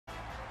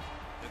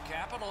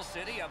capital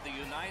city of the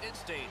United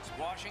States,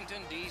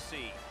 Washington,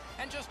 D.C.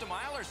 And just a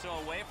mile or so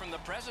away from the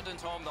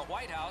president's home, the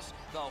White House,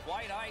 the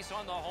white ice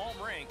on the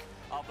home rink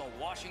of the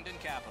Washington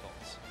Capitals.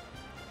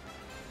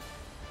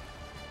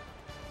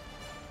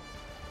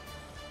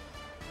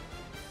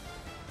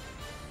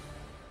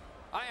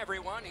 Hi,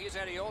 everyone. He's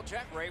Eddie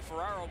Olczyk. Ray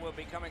Ferraro will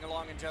be coming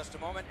along in just a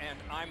moment, and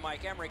I'm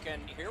Mike Emmerich,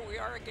 and here we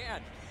are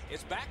again.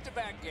 It's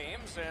back-to-back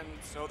games, and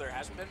so there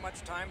hasn't been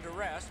much time to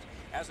rest.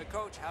 As a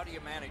coach, how do you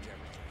manage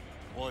everything?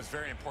 Well, it's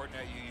very important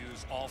that you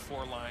use all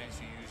four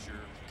lines. You use your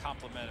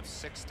complement of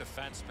 6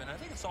 defensemen. I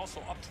think it's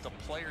also up to the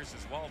players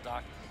as well,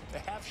 Doc, to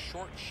have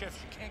short shifts.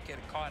 You can't get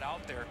caught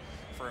out there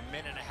for a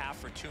minute and a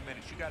half or 2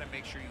 minutes. You got to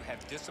make sure you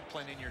have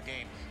discipline in your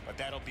game, but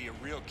that'll be a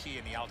real key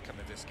in the outcome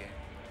of this game.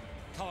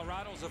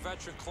 Colorado's a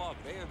veteran club.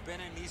 They have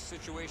been in these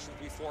situations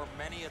before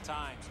many a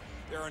times.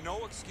 There are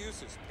no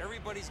excuses.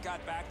 Everybody's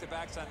got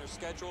back-to-backs on their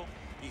schedule.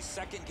 These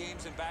second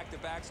games and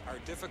back-to-backs are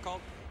difficult,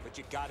 but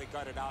you got to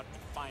gut it out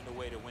and find a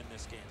way to win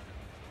this game.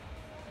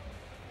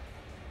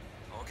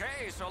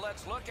 Okay, so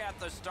let's look at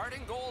the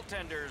starting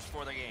goaltenders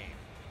for the game.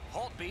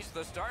 Holtby's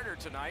the starter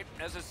tonight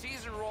as the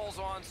season rolls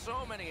on.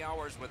 So many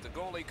hours with the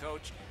goalie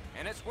coach,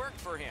 and it's worked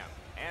for him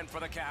and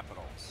for the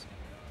Capitals.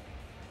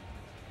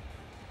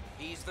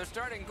 He's the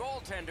starting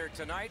goaltender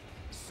tonight.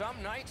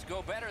 Some nights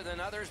go better than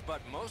others,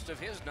 but most of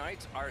his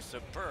nights are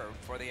superb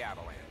for the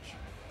Avalanche.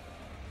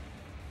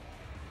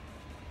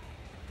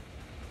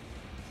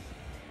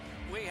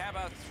 We have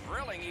a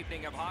thrilling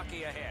evening of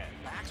hockey ahead.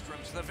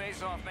 Backstrom's the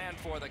face-off man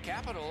for the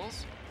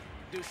Capitals.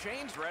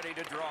 Duchesne's ready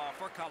to draw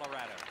for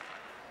Colorado.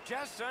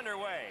 Just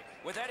underway.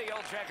 With Eddie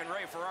Olczyk and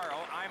Ray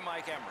Ferraro, I'm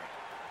Mike Emmerich.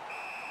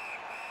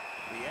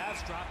 The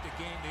Avs dropped a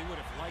game they would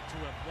have liked to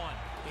have won.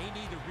 They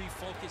need to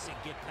refocus and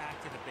get back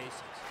to the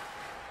basics.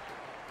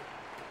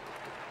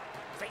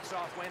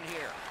 Face-off win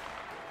here.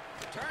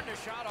 Turned a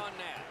shot on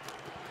net.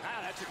 Ah,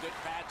 that's a good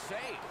pad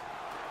save.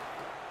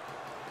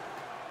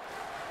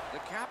 The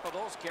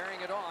Capitals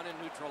carrying it on in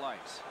neutral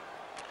ice.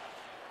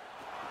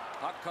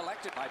 Puck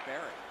collected by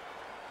Barry.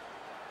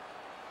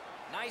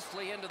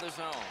 Nicely into the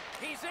zone.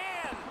 He's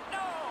in!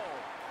 No!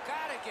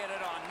 Gotta get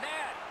it on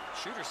net.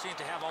 Shooter seemed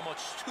to have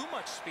almost too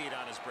much speed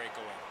on his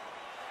breakaway.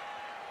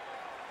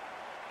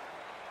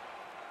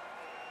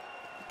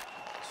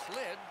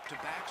 Slid to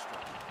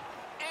Backstrom.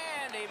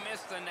 And he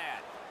missed the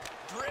net.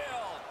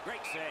 Drill.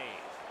 Great save.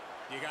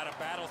 You got to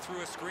battle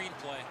through a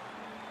screenplay.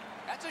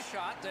 That's a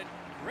shot that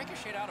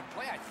ricocheted out of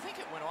play. I think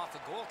it went off the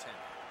goaltender.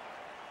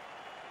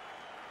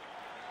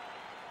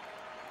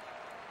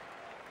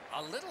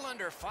 A little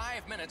under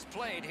 5 minutes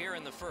played here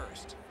in the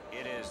first.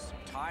 It is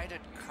tied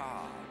at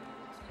Cobb.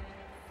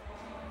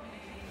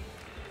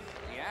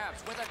 The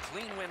Avs with a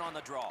clean win on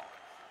the draw.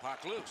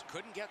 Puck loose,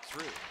 couldn't get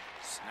through.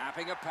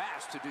 Snapping a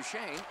pass to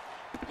Duchesne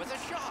with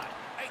a shot.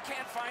 They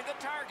can't find the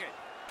target.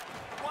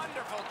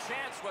 Wonderful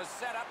chance was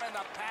set up and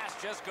the pass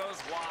just goes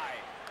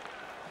wide.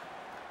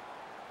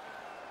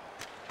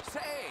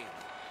 Save.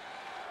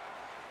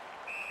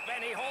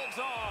 Then he holds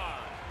on.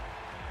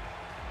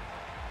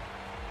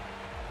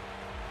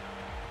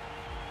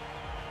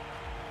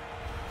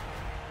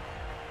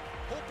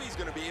 Holtby's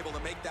going to be able to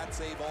make that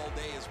save all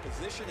day. His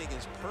positioning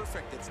is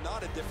perfect. It's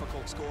not a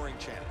difficult scoring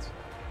chance.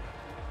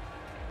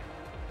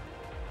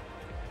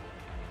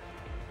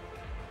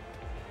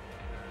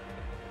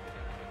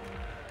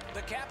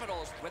 The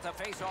Capitals with a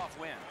face-off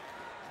win.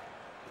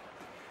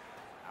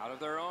 Out of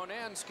their own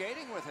end,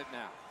 skating with it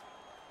now.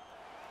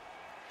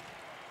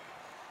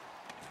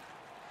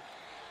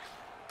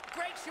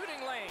 Great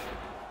shooting lane.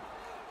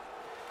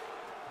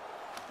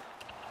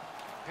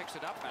 Picks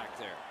it up back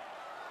there.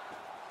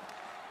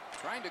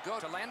 Trying to go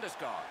to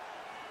Landeskog.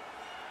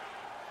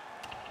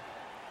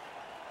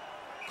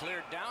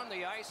 Cleared down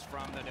the ice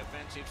from the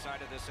defensive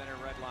side of the center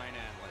red line,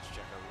 and let's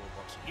check our rule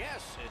books.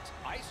 Yes, it's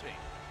icing.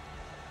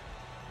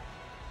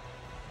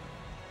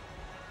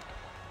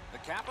 The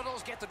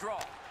Capitals get the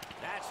draw.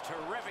 That's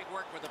terrific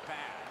work with the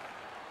pad.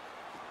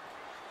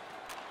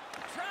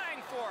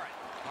 Trying for it.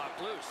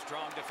 Puck loose.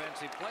 Strong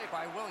defensive play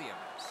by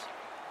Williams.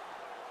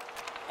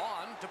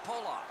 On to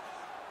Polak.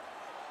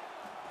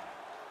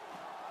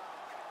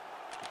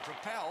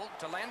 Propelled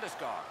to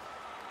Landeskog.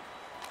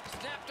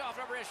 Snapped off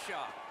a wrist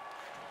shot.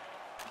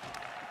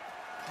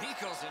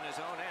 Beekles in his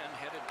own end,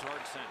 headed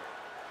toward center.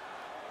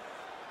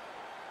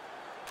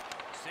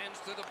 Sends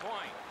to the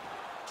point.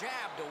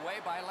 Jabbed away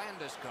by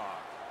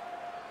Landeskog.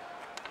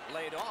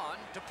 Laid on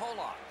to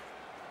Polak.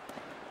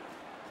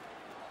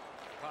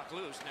 Puck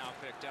loose, now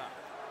picked up.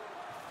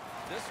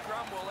 This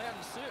scrum will end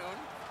soon.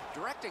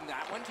 Directing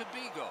that one to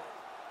Beagle.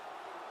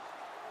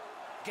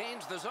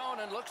 Gains the zone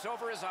and looks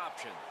over his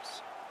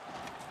options.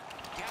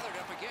 Gathered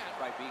up again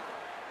by Beagle.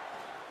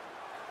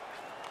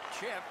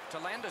 Chip to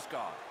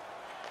Landeskog.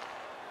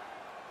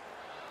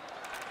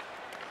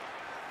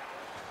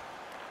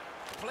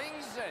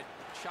 Flings it.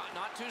 Shot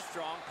not too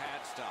strong.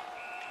 Pad stop.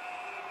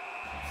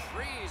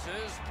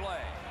 Freezes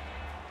play.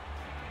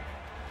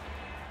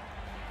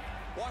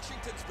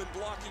 Washington's been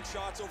blocking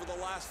shots over the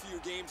last few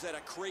games at a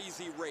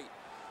crazy rate.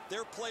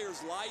 Their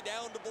players lie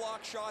down to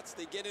block shots.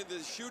 They get into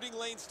the shooting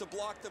lanes to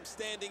block them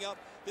standing up.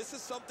 This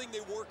is something they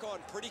work on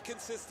pretty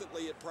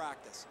consistently at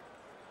practice.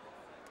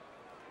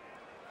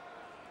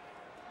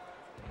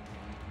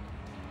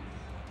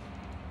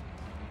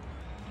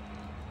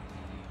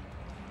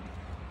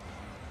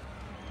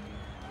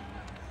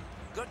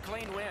 Good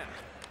clean win.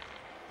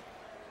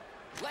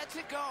 Lets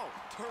it go.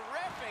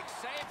 Terrific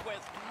save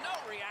with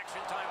no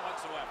reaction time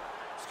whatsoever.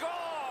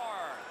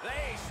 Score!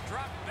 They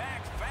struck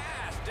back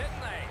fast,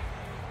 didn't they?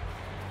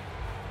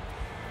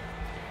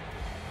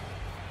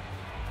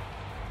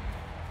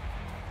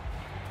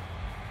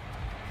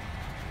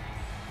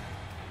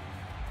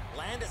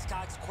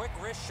 Landeskog's quick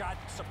wrist shot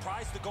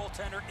surprised the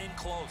goaltender in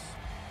close.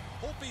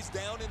 Holtby's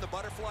down in the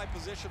butterfly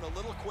position a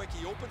little quick.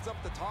 He opens up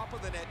the top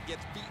of the net,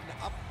 gets beaten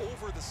up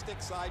over the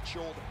stick side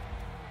shoulder.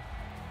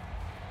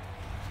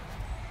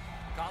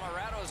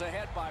 Colorado's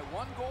ahead by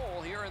 1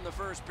 goal here in the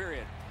first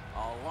period.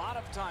 A lot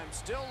of time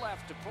still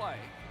left to play,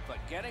 but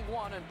getting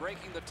one and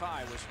breaking the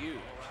tie was huge.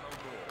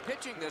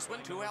 Pitching this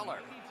one to Eller.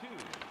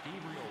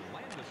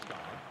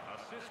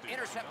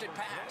 Intercepted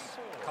pass.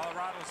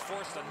 Colorado's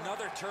forced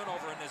another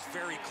turnover in this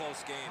very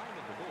close game.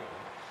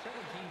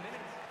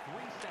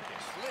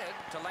 Slid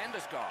to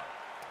Landeskog.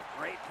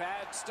 Great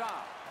pad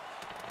stop.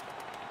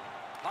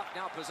 Puck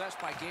now possessed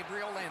by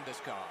Gabriel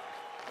Landeskog.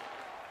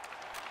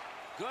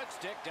 Good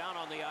stick down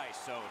on the ice,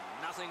 so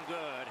nothing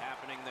good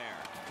happening there.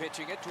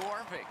 Pitching it to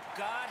Orpik.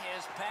 Got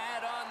his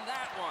pad on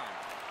that one.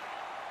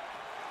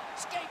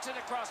 Skates it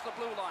across the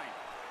blue line.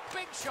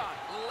 Big shot,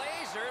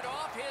 lasered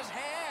off his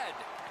head.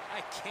 I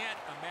can't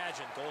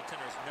imagine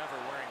goaltenders never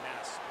wearing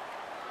masks.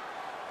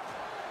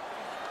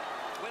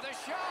 With a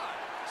shot,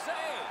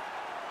 save.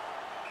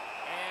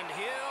 And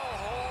he'll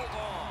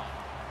hold on.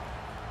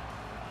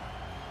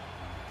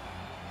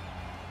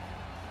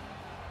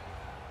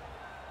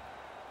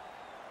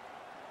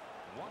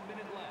 One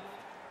minute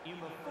left in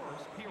the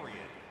first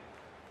period.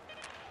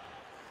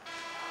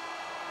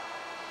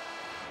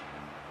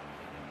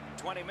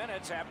 "20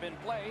 minutes have been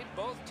played.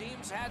 Both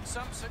teams had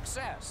some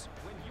success.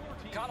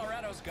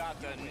 Colorado's got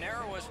the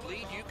narrowest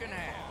lead you can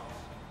have.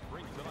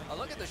 A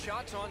look at the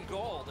shots on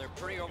goal. They're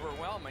pretty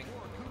overwhelming.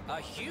 A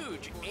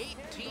huge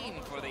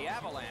 18 for the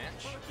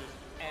Avalanche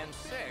and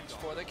 6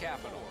 for the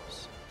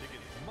Capitals.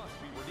 Tickets must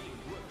be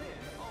redeemed within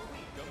a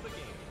week of the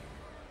game.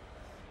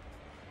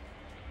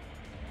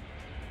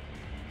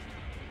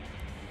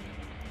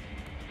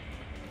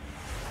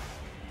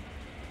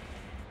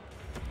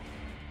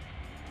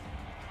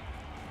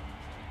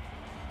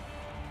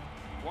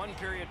 One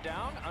period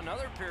down,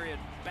 another period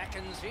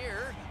beckons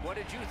here. What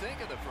did you think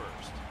of the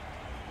first?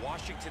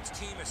 Washington's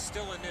team is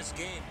still in this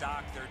game,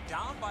 Doc. They're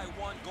down by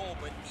 1 goal,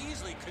 but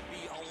easily could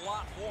be a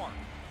lot more.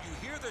 You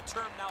hear the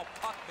term now,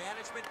 puck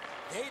management.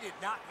 They did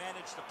not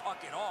manage the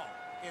puck at all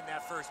in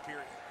that first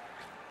period.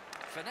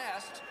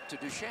 Finessed to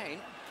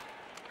Duchesne.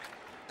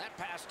 That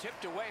pass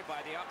tipped away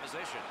by the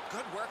opposition.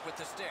 Good work with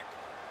the stick.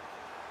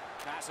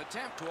 Pass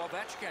attempt to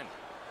Ovechkin.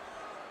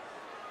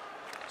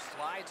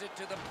 Slides it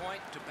to the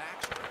point to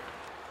Backstrom.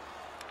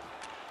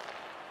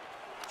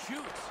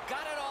 Shoots.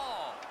 Got it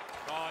all.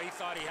 Oh, he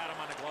thought he had him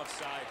on the glove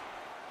side.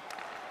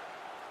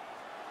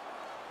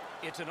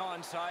 It's an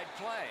onside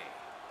play.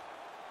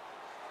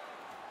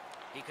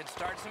 He can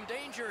start some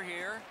danger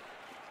here.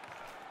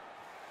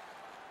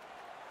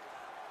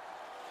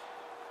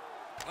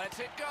 Lets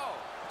it go.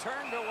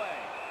 Turned away.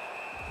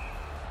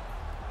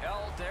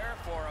 Held there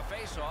for a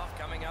face-off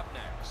coming up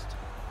next.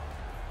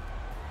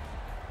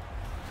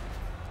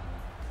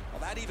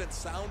 Well, that even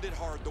sounded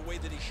hard the way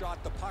that he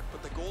shot the puck,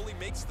 but the goalie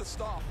makes the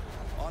stop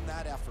on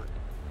that effort.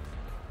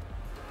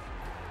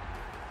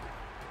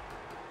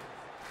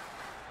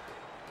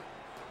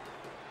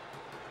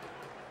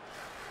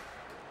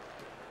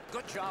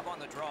 Good job on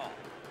the draw.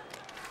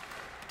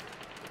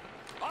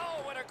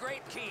 Oh, what a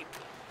great keep.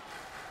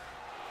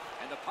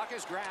 And the puck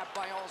is grabbed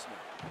by Alsman.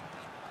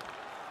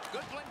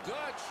 Good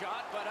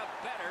shot, but a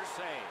better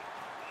save.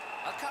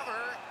 A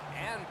cover,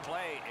 and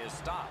play is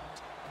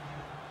stopped.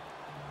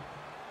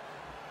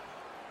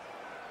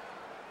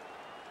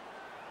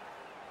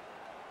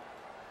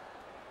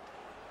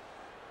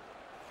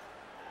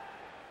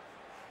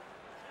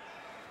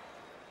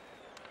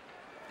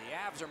 The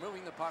Avs are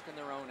moving the puck in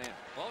their own end.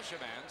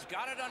 Bolshevin's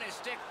got it on his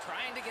stick,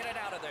 trying to get it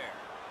out of there.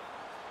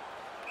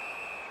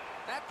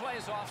 That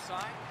plays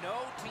offside.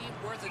 No team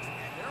worth it.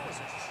 And there was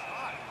a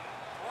shot.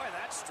 Boy,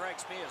 that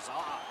strikes me as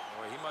odd.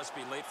 Boy, he must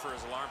be late for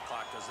his alarm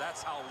clock, because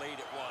that's how late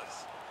it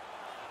was.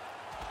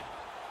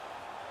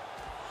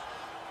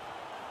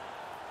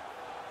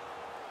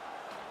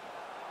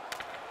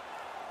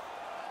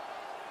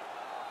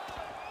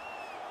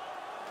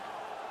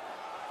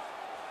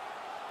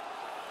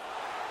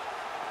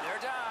 They're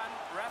done.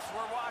 Refs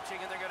were watching,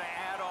 and they're going to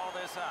add all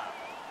this up.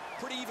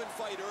 Pretty even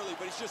fight early,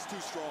 but he's just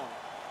too strong.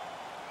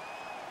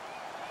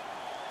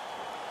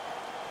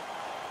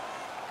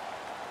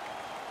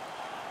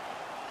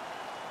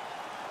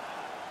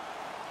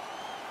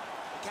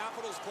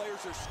 Capitals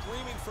players are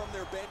screaming from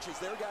their benches.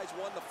 Their guys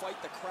won the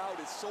fight. The crowd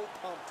is so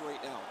pumped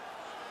right now.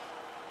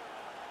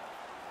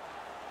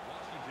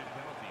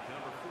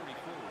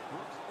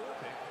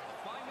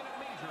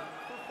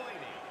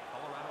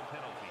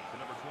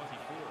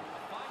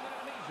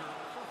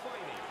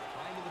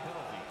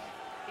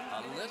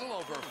 little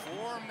over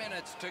 4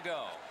 minutes to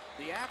go.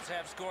 The Avs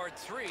have scored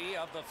 3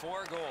 of the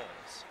 4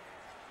 goals.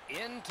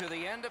 Into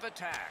the end of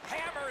attack.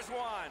 Hammers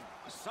one.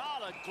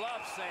 Solid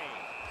glove save.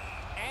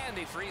 And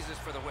he freezes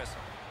for the whistle.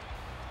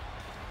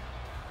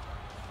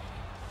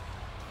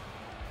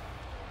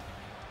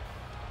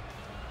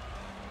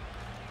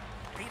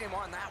 Beat him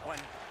on that one.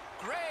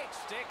 Great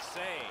stick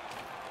save.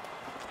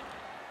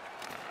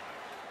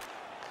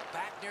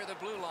 Back near the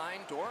blue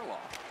line,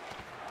 Dorloff.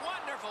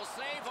 Wonderful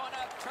save on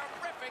a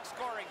terrific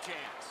scoring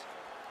chance.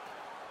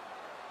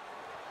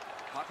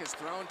 Puck is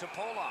thrown to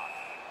Polak.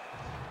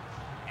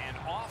 And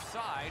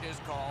offside is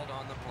called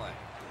on the play.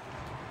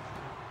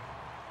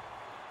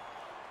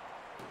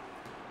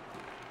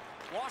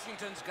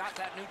 Washington's got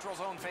that neutral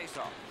zone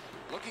faceoff.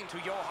 Looking to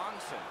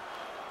Johansson.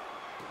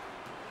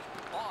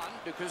 On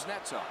to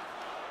Kuznetsov.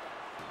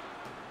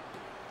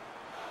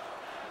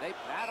 They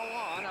battle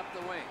on up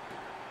the wing.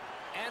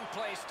 And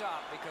play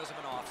stopped because of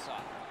an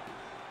offside.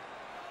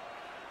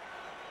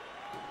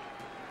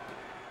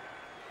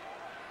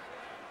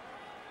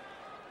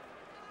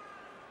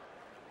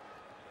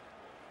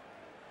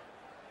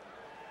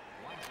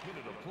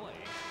 Minute of play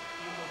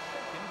in the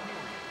second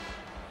period.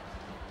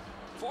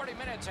 40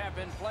 minutes have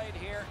been played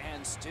here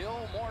and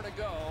still more to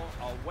go.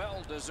 A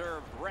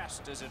well-deserved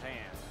rest is at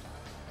hand.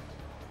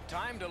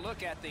 Time to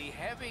look at the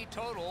heavy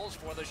totals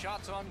for the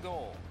shots on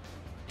goal.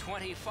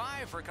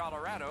 25 for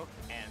Colorado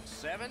and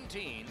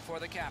 17 for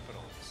the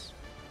Capitals.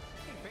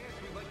 Hey fans,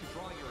 we'd like to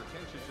draw your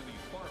attention to the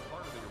far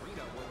part of the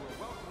arena where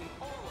we're welcoming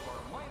all of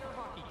our minor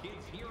hockey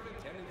kids here in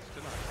attendance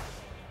tonight.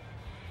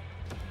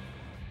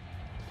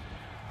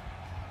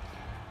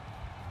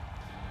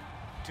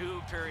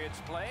 Two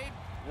periods played,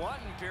 1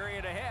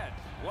 period ahead.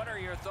 What are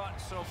your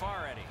thoughts so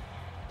far, Eddie?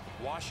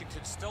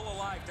 Washington's still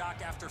alive, Doc,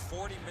 after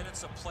 40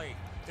 minutes of play.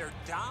 They're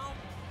down,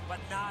 but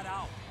not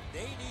out.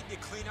 They need to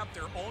clean up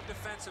their own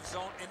defensive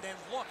zone and then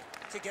look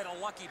to get a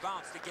lucky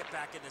bounce to get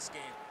back in this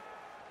game.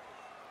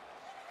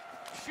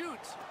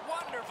 Shoots.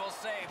 Wonderful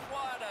save.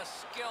 What a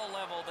skill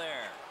level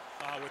there.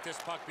 With this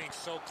puck being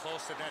so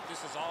close to net,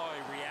 this is all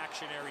a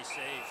reactionary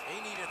save. They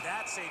needed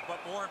that save, but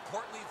more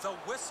importantly, the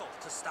whistle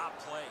to stop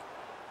play.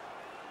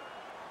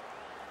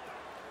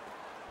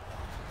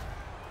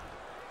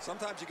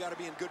 Sometimes you got to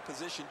be in good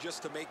position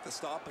just to make the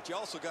stop, but you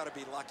also got to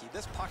be lucky.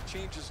 This puck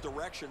changes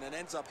direction and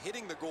ends up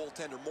hitting the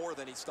goaltender more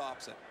than he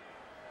stops it.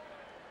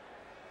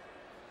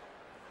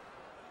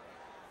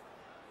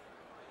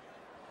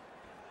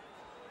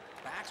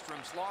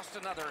 Backstrom's lost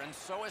another, and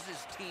so has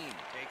his team.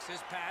 Takes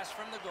his pass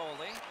from the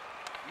goalie,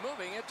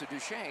 moving it to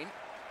Duchesne.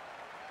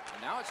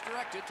 And now it's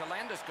directed to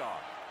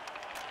Landeskog.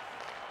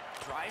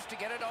 Tries to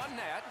get it on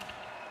net.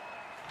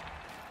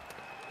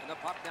 And the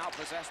puck now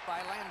possessed by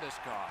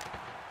Landeskog.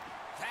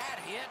 That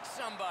hit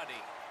somebody.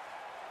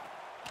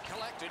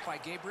 Collected by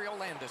Gabriel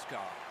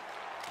Landeskog.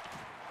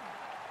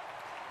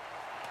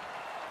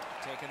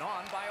 Taken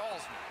on by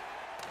Alsman.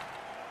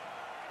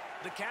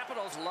 The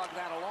Capitals lug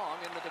that along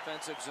in the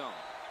defensive zone.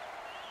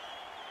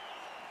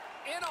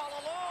 In all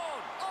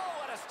alone.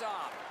 Oh, what a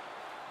stop.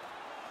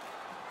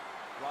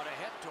 Brought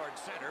ahead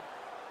towards center.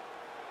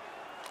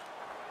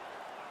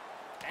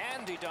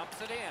 And he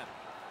dumps it in.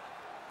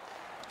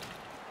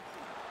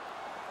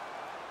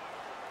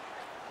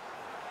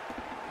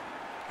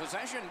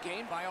 Possession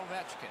gained by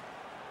Ovechkin.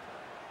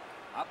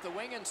 Up the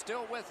wing and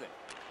still with it.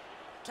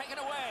 Taken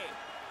away.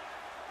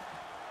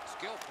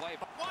 Skill play.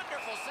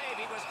 Wonderful save.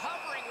 He was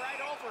hovering right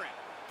over him.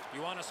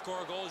 You want to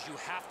score goals, you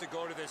have to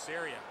go to this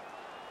area.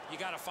 You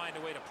got to find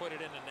a way to put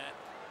it in the net.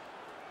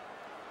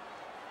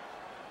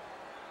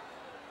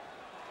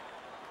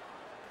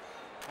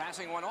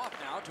 Passing one off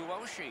now to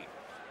Oshie.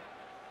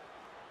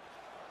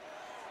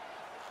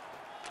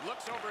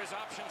 Looks over his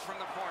options from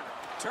the corner.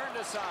 Turned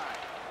aside.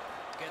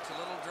 Gets a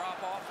little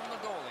drop off from the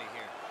goalie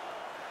here.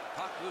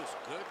 Puck loose.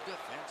 Good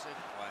defensive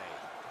play.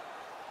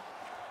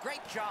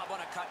 Great job on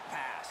a cut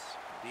pass.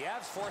 The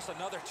Avs force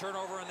another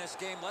turnover in this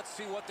game. Let's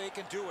see what they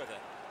can do with it.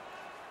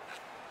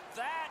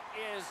 That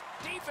is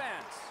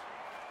defense.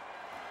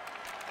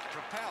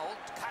 Propelled.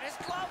 Cut his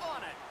glove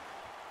on it.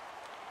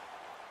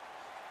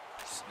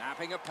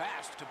 Snapping a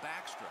pass to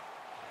Backstrom.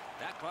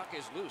 That puck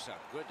is loose. A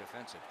good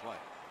defensive play.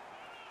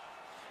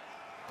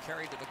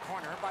 Carried to the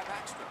corner by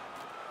Backstrom.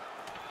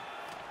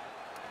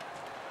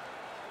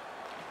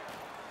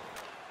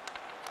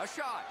 A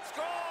shot.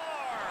 Score!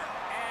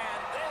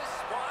 And this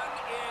one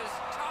is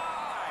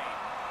tied.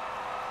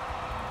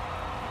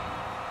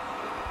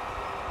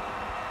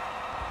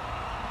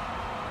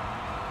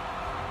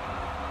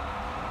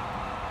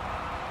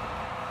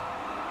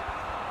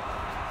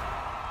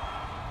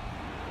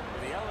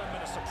 The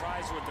element of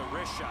surprise with the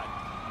wrist shot.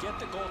 Get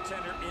the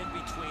goaltender in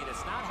between.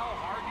 It's not how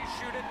hard you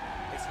shoot it,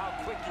 it's how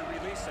quick you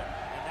release it.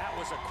 And that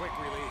was a quick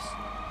release.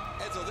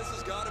 Enzo, this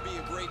has got to be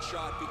a great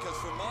shot because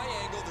from my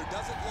angle, there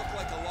doesn't look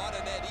like a lot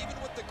of net.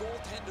 Even with the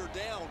goaltender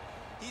down,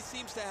 he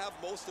seems to have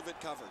most of it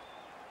covered.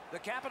 The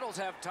Capitals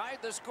have tied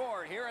the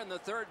score here in the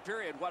third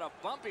period. What a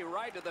bumpy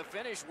ride to the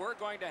finish we're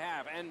going to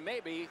have, and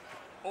maybe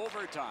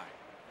overtime.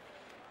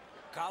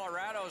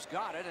 Colorado's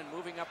got it and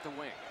moving up the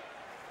wing.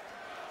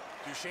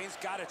 Duchesne's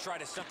got to try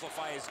to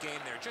simplify his game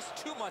there. Just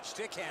too much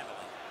stick handling.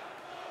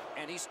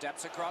 And he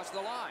steps across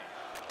the line.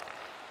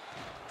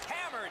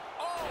 Hammered.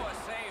 Oh, a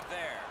save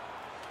there.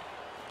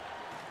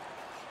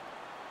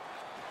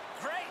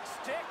 Great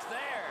stick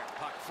there.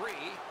 Puck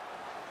free.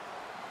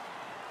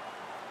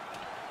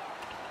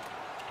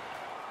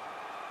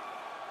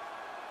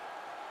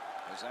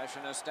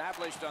 Possession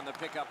established on the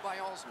pickup by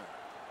Olsner.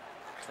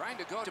 Trying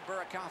to go to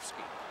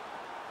Burakovsky.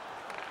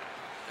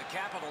 The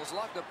Capitals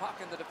lug the puck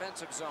in the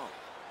defensive zone.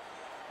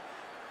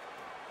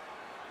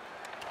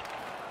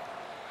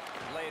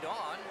 Laid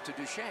on to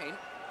Duchesne.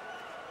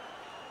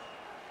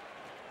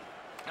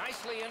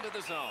 Nicely into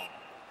the zone.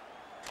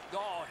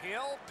 Oh,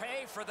 he'll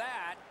pay for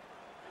that.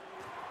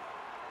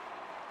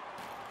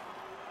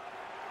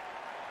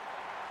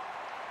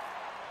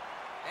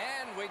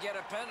 And we get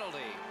a penalty.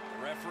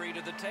 Referee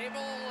to the table,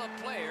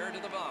 a player to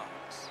the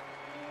box.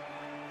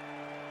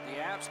 The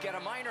Avs get a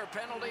minor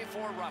penalty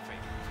for roughing.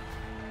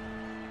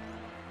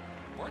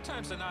 More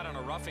times than not on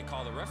a roughing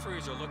call, the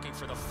referees are looking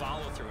for the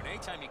follow-through. And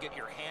anytime you get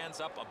your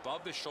hands up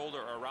above the shoulder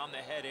or around the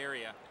head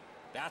area,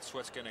 that's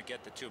what's going to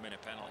get the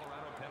 2-minute penalty.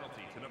 Colorado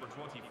penalty to number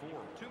 24.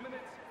 2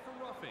 minutes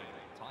for roughing.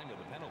 Time of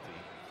the penalty,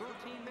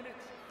 13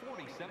 minutes,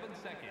 47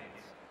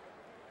 seconds.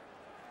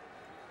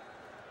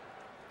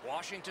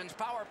 Washington's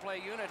power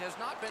play unit has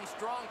not been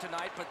strong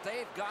tonight, but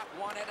they've got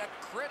one at a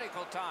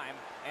critical time,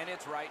 and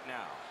it's right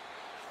now.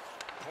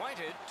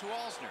 Pointed to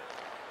Olsner.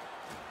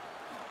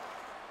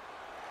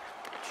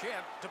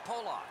 Chip to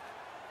Polak.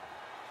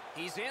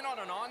 He's in on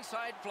an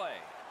onside play.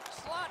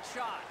 Slot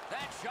shot.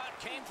 That shot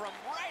came from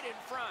right in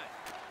front.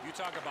 You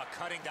talk about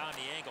cutting down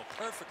the angle.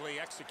 Perfectly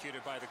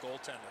executed by the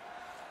goaltender.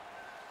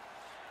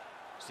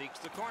 Seeks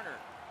the corner.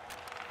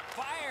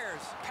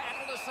 Fires.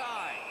 Paddled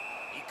aside.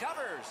 He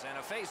covers, and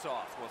a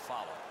face-off will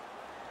follow.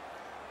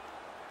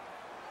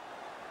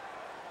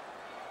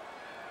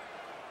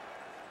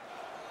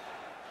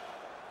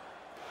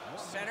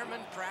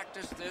 Centermen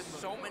practice this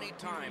so many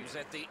times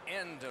at the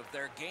end of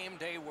their game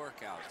day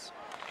workouts.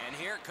 And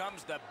here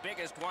comes the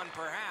biggest one,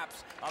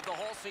 perhaps, of the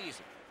whole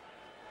season.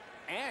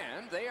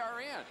 And they are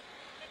in.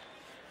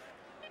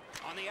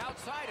 On the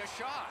outside, a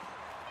shot.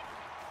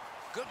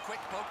 Good quick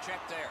poke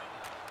check there.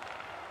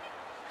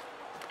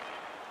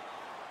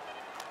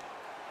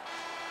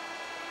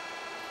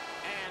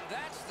 And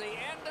that's the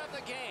end of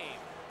the game.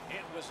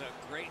 It was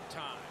a great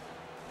time.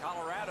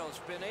 Colorado's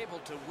been able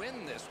to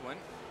win this one,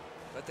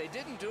 but they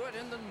didn't do it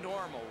in the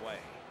normal way.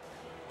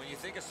 When you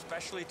think of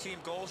specialty team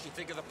goals, you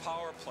think of the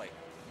power play.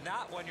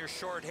 Not when you're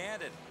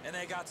shorthanded, and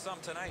they got some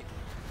tonight.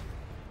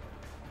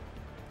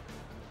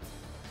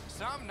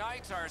 Some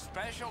nights are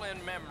special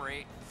in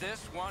memory.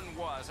 This one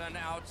was an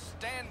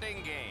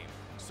outstanding game.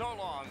 So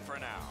long for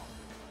now.